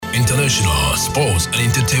international, sports, and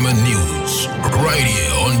entertainment news. Right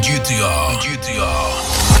here on GTR.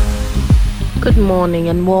 Good morning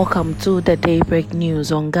and welcome to the Daybreak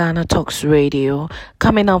News on Ghana Talks Radio.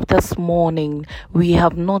 Coming up this morning, we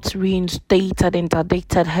have not reinstated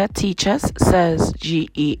interdicted head teachers, says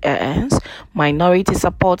GES. Minority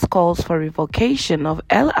supports calls for revocation of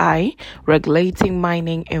LI regulating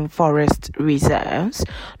mining in forest reserves.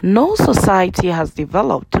 No society has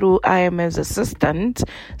developed through IMF's assistance,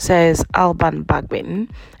 says Alban Bagbin.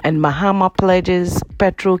 And Mahama pledges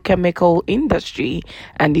petrochemical industry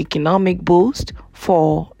and economic boost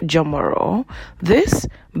for Jomoro. This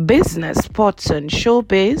business, sports and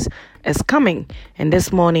showbiz is coming in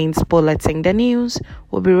this morning's bulletin. The news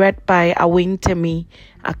will be read by Awintemi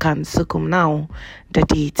Akansukum. Now, the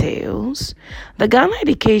details. The Ghana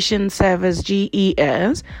Education Service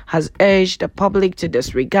GES has urged the public to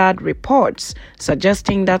disregard reports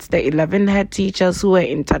suggesting that the 11 head teachers who were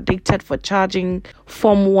interdicted for charging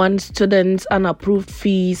Form 1 students unapproved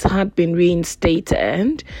fees had been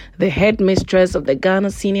reinstated. The headmistress of the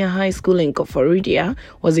Ghana Senior High School in Koforidua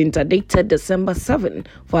was interdicted December 7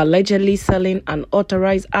 for allegedly selling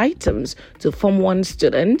unauthorized items to Form 1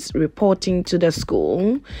 students reporting to the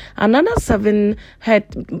school. Another 7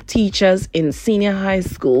 head teachers in senior high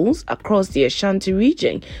schools across the Ashanti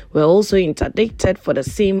region were also interdicted for the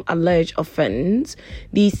same alleged offense.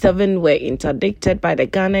 These 7 were interdicted by the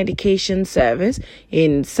Ghana Education Service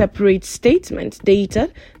in separate statements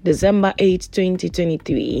dated December 8,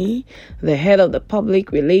 2023. The head of the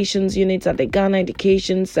Public Relations Unit at the Ghana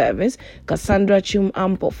Education Service, Cassandra Chum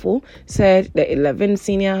Ampofo, said the 11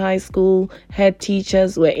 senior high school head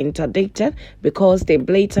teachers were interdicted because they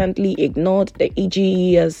blatantly ignored the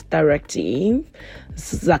EGES directive.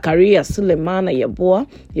 Zakaria Suleimana Yaboa,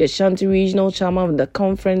 the Ashanti Regional Chairman of the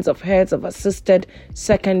Conference of Heads of Assisted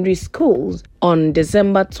Secondary Schools, on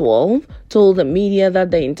December 12, told the media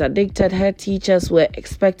that the interdicted head teachers were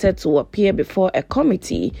expected to appear before a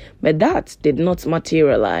committee, but that did not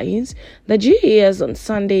materialize. The GES on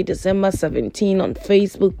Sunday, December 17, on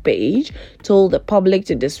Facebook page, told the public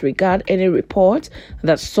to disregard any report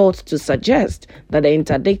that sought to suggest that the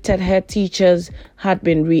interdicted head teachers had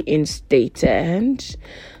been reinstated.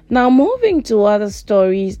 Now, moving to other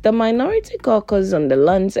stories, the Minority Caucus on the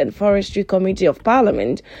Lands and Forestry Committee of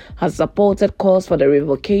Parliament has supported calls for the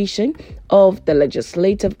revocation of the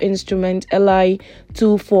legislative instrument LI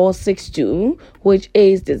 2462, which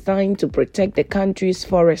is designed to protect the country's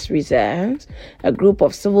forest reserves. A group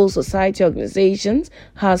of civil society organizations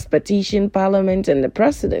has petitioned Parliament and the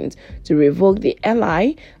President to revoke the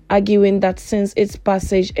LI, arguing that since its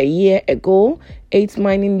passage a year ago, 8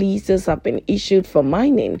 mining leases have been issued for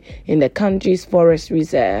mining in the country's forest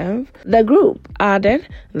reserve. The group added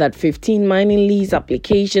that 15 mining lease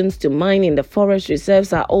applications to mine in the forest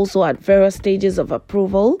reserves are also at various stages of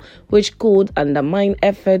approval, which could undermine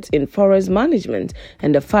efforts in forest management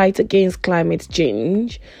and the fight against climate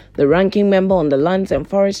change. The ranking member on the Lands and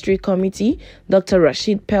Forestry Committee, Dr.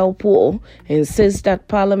 Rashid Pelpo, insists that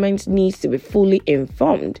Parliament needs to be fully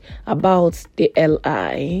informed about the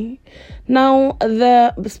LI. Now,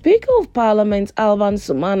 the Speaker of Parliament, Alban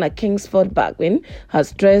Sumana Kingsford Bagbin, has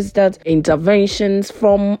stressed that interventions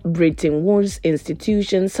from Bretton Woods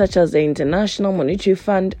institutions such as the International Monetary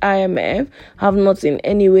Fund, IMF, have not in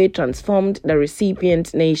any way transformed the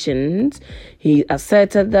recipient nations. He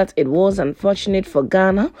asserted that it was unfortunate for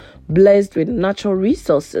Ghana, blessed with natural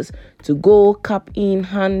resources, to go cap in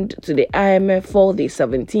hand to the IMF for the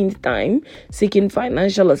 17th time, seeking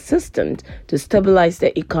financial assistance to stabilize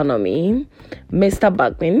the economy. Mr.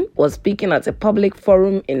 Bagbin was speaking at a public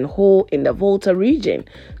forum in Ho in the Volta region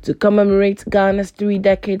to commemorate Ghana's 3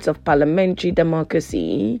 decades of parliamentary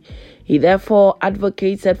democracy. He therefore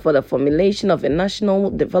advocated for the formulation of a national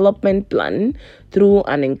development plan through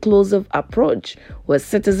an inclusive approach where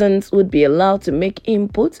citizens would be allowed to make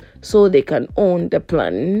input so they can own the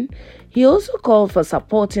plan. He also called for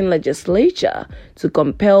supporting legislature to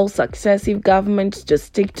compel successive governments to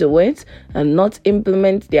stick to it and not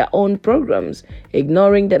implement their own programs,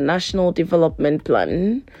 ignoring the National Development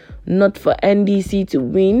Plan. Not for NDC to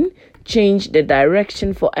win, change the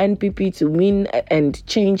direction, for NPP to win and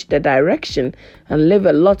change the direction and leave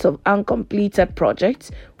a lot of uncompleted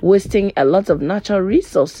projects, wasting a lot of natural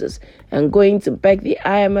resources and going to beg the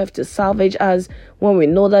IMF to salvage us when we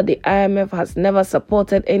know that the IMF has never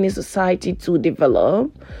supported any society to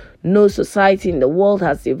develop. No society in the world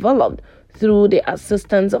has developed through the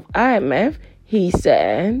assistance of IMF, he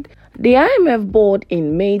said. The IMF board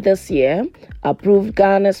in May this year approved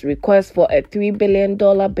Ghana's request for a $3 billion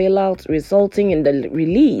bailout, resulting in the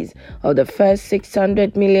release of the first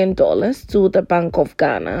 $600 million to the Bank of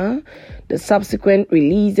Ghana. The subsequent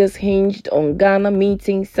releases hinged on Ghana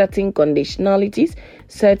meeting certain conditionalities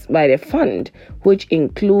set by the fund, which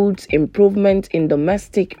includes improvement in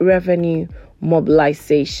domestic revenue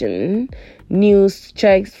mobilization. News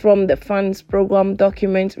checks from the fund's program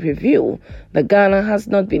document reveal that Ghana has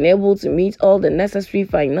not been able to meet all the necessary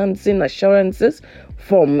financing assurances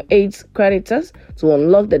from its creditors to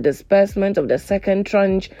unlock the disbursement of the second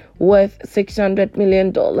tranche worth $600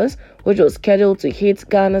 million, which was scheduled to hit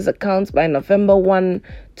Ghana's accounts by November 1,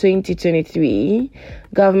 2023.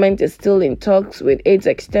 Government is still in talks with its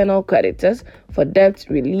external creditors for debt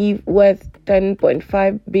relief worth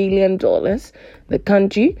 $10.5 billion. The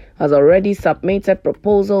country has already submitted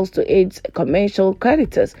proposals to its commercial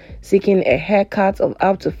creditors seeking a haircut of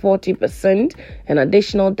up to 40% and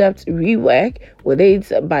additional debt rework with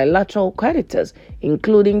its bilateral creditors,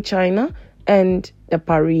 including China and the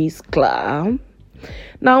Paris Club.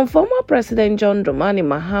 Now, former President John Dramani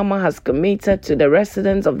Mahama has committed to the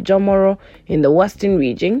residents of Jomoro in the Western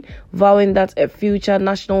region, vowing that a future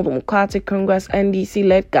National Democratic Congress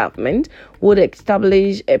NDC-led government would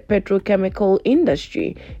establish a petrochemical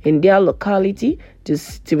industry in their locality to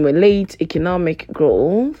stimulate economic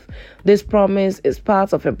growth. This promise is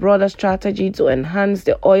part of a broader strategy to enhance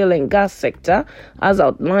the oil and gas sector, as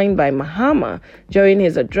outlined by Mahama during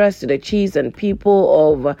his address to the chiefs and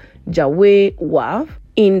people of Jawe Waf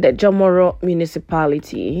in the Jomoro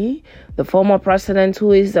municipality. The former president,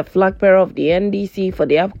 who is the flag bearer of the NDC for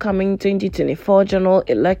the upcoming 2024 general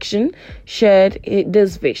election, shared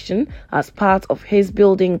this vision as part of his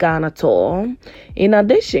Building Ghana tour. In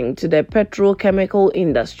addition to the petrochemical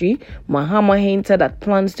industry, Mahama hinted at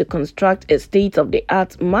plans to construct a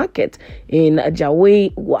state-of-the-art market in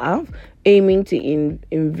Jawe Waf, aiming to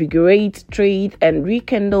invigorate trade and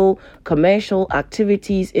rekindle commercial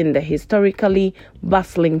activities in the historically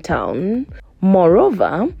bustling town.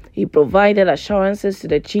 Moreover, he provided assurances to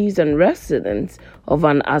the chiefs and residents of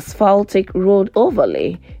an asphaltic road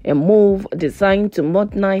overlay, a move designed to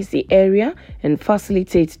modernize the area and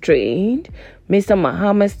facilitate trade. Mr.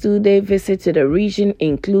 Mahama's two-day visit to the region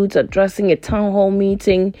includes addressing a town hall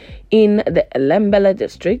meeting in the Elembele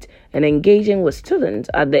district and engaging with students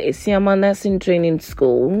at the Isiama Nursing Training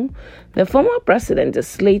School. The former president is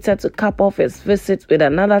slated to cap off his visit with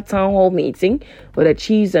another town hall meeting with the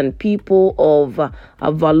chiefs and people of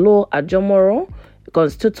Avalo Ajomoro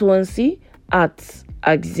constituency at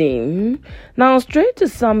Axim. Now, straight to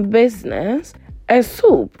some business. A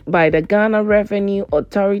swoop by the Ghana Revenue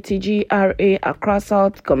Authority GRA Accra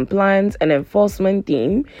South Compliance and Enforcement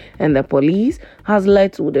Team and the police has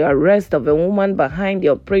led to the arrest of a woman behind the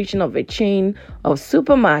operation of a chain of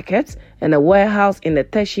supermarkets and a warehouse in the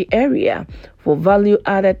Teshi area for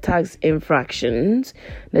value-added tax infractions.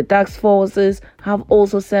 The task forces have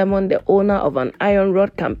also summoned the owner of an iron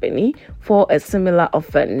rod company for a similar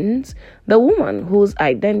offense. The woman, whose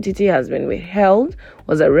identity has been withheld,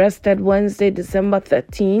 was arrested Wednesday, December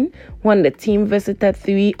 13, when the team visited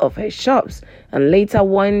 3 of her shops and later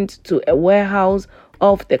went to a warehouse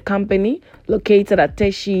of the company located at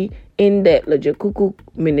Teshi in the Lojekuku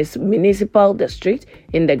Municipal District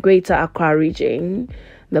in the Greater Accra region.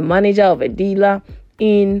 The manager of a dealer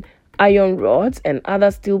in iron rods and other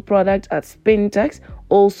steel products at Spintex,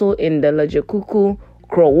 also in the Lojekuku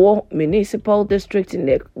Krowo Municipal District in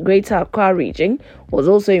the Greater Accra region, was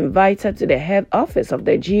also invited to the head office of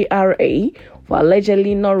the GRA for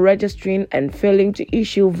allegedly not registering and failing to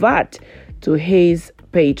issue VAT to his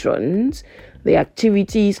patrons. The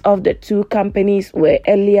activities of the 2 companies were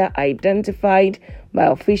earlier identified by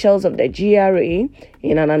officials of the GRA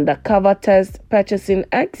in an undercover test purchasing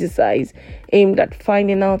exercise aimed at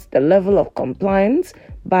finding out the level of compliance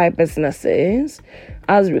by businesses.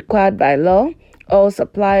 As required by law, all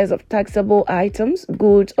suppliers of taxable items,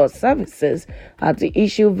 goods, or services are to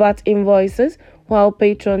issue VAT invoices, while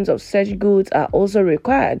patrons of such goods are also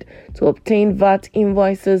required to obtain VAT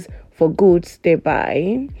invoices for goods they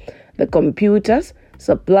buy. The computers,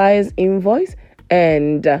 suppliers' invoice,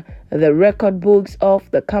 and the record books of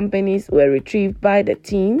the companies were retrieved by the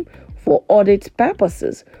team for audit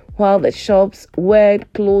purposes, while the shops were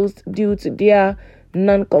closed due to their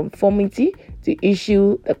non-conformity to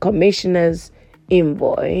issue the commissioner's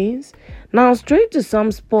invoice. Now, straight to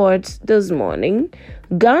some sports this morning.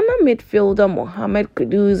 Ghana midfielder Mohamed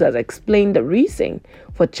Kudus has explained the reason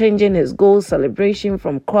for changing his goal celebration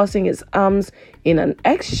from crossing his arms in an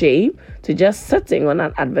X shape to just sitting on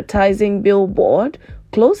an advertising billboard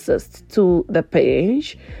closest to the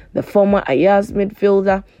pitch. The former Ajax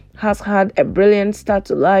midfielder has had a brilliant start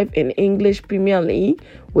to life in English Premier League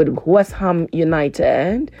with West Ham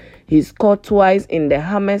United. He scored twice in the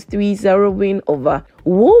Hammers 3-0 win over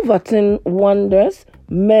Wolverhampton Wanderers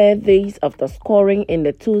mere days after scoring in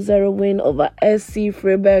the 2-0 win over SC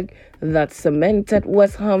Freiburg that cemented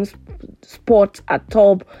West Ham's spot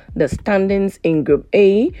atop the standings in Group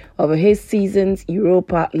A of his season's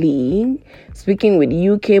Europa League. Speaking with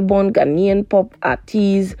UK-born Ghanaian pop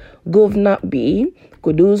artist Governor B,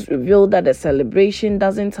 Kudus revealed that the celebration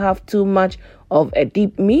doesn't have too much of a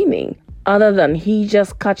deep meaning, other than he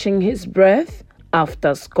just catching his breath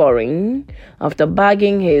after scoring. After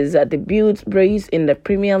bagging his debut brace in the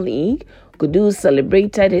Premier League, Kudus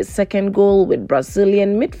celebrated his second goal with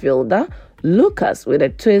Brazilian midfielder Lucas with a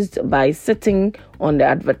twist by sitting on the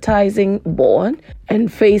advertising board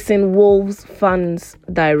and facing Wolves fans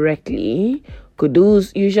directly.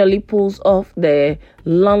 Kudus usually pulls off the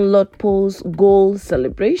landlord pose goal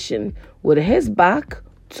celebration with his back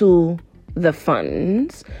to the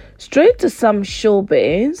fans. Straight to some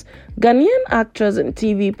showbiz, Ghanaian actress and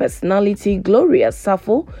TV personality Gloria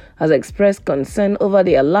Safo has expressed concern over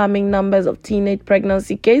the alarming numbers of teenage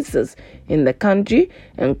pregnancy cases in the country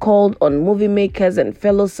and called on movie makers and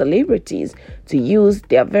fellow celebrities to use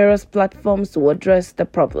their various platforms to address the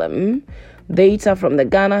problem. Data from the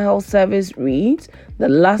Ghana Health Service reads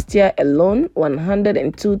that last year alone,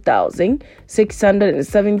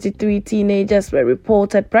 102,673 teenagers were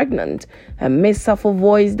reported pregnant, and Ms. Safo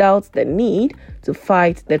voiced out the need to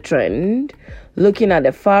fight the trend. Looking at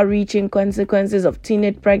the far-reaching consequences of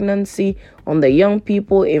teenage pregnancy on the young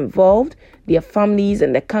people involved, their families,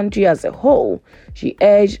 and the country as a whole, she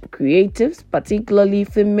urged creatives, particularly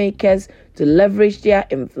filmmakers, to leverage their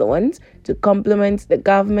influence to complement the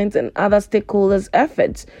government and other stakeholders'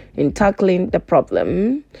 efforts in tackling the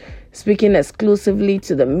problem. Speaking exclusively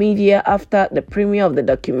to the media after the premiere of the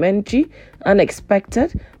documentary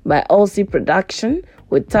Unexpected by Aussie Production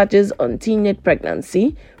with touches on teenage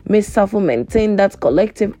pregnancy, Ms. Safo maintained that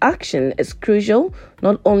collective action is crucial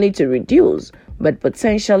not only to reduce but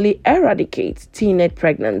potentially eradicate teenage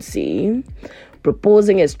pregnancy.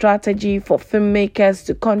 Proposing a strategy for filmmakers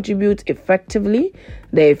to contribute effectively,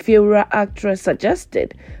 the Ephemera actress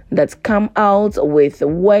suggested that come out with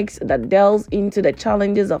works that delves into the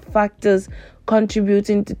challenges of factors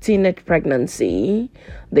contributing to teenage pregnancy.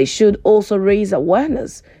 They should also raise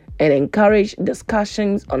awareness and encourage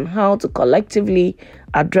discussions on how to collectively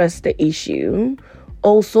address the issue.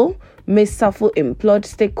 Also, Ms. Safo implored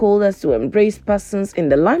stakeholders to embrace persons in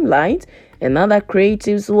the limelight and other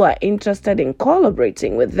creatives who are interested in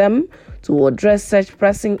collaborating with them to address such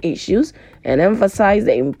pressing issues and emphasize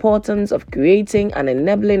the importance of creating an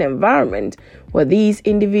enabling environment where these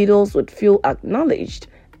individuals would feel acknowledged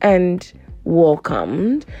and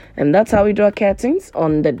welcomed. And that's how we draw curtains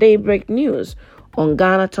on the Daybreak News on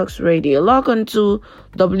Ghana Talks Radio. Log on to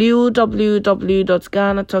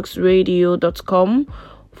www.GhanaTalksRadio.com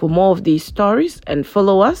for more of these stories and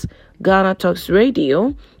follow us, Ghana Talks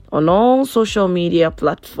Radio, on all social media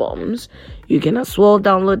platforms. You can as well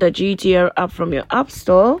download the GTR app from your App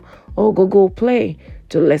Store or Google Play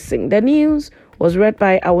to listen. The news was read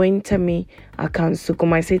by Awentemi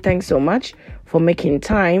Akansukum. I say thanks so much for making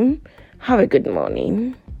time. Have a good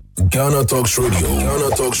morning. Ghana Talks Radio. Ghana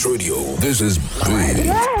Talks Radio. This is big.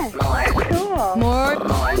 Yes. More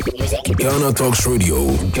music. Ghana Talks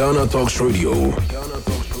Radio. Ghana Talks Radio.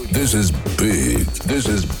 This is big. This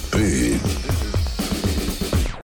is big.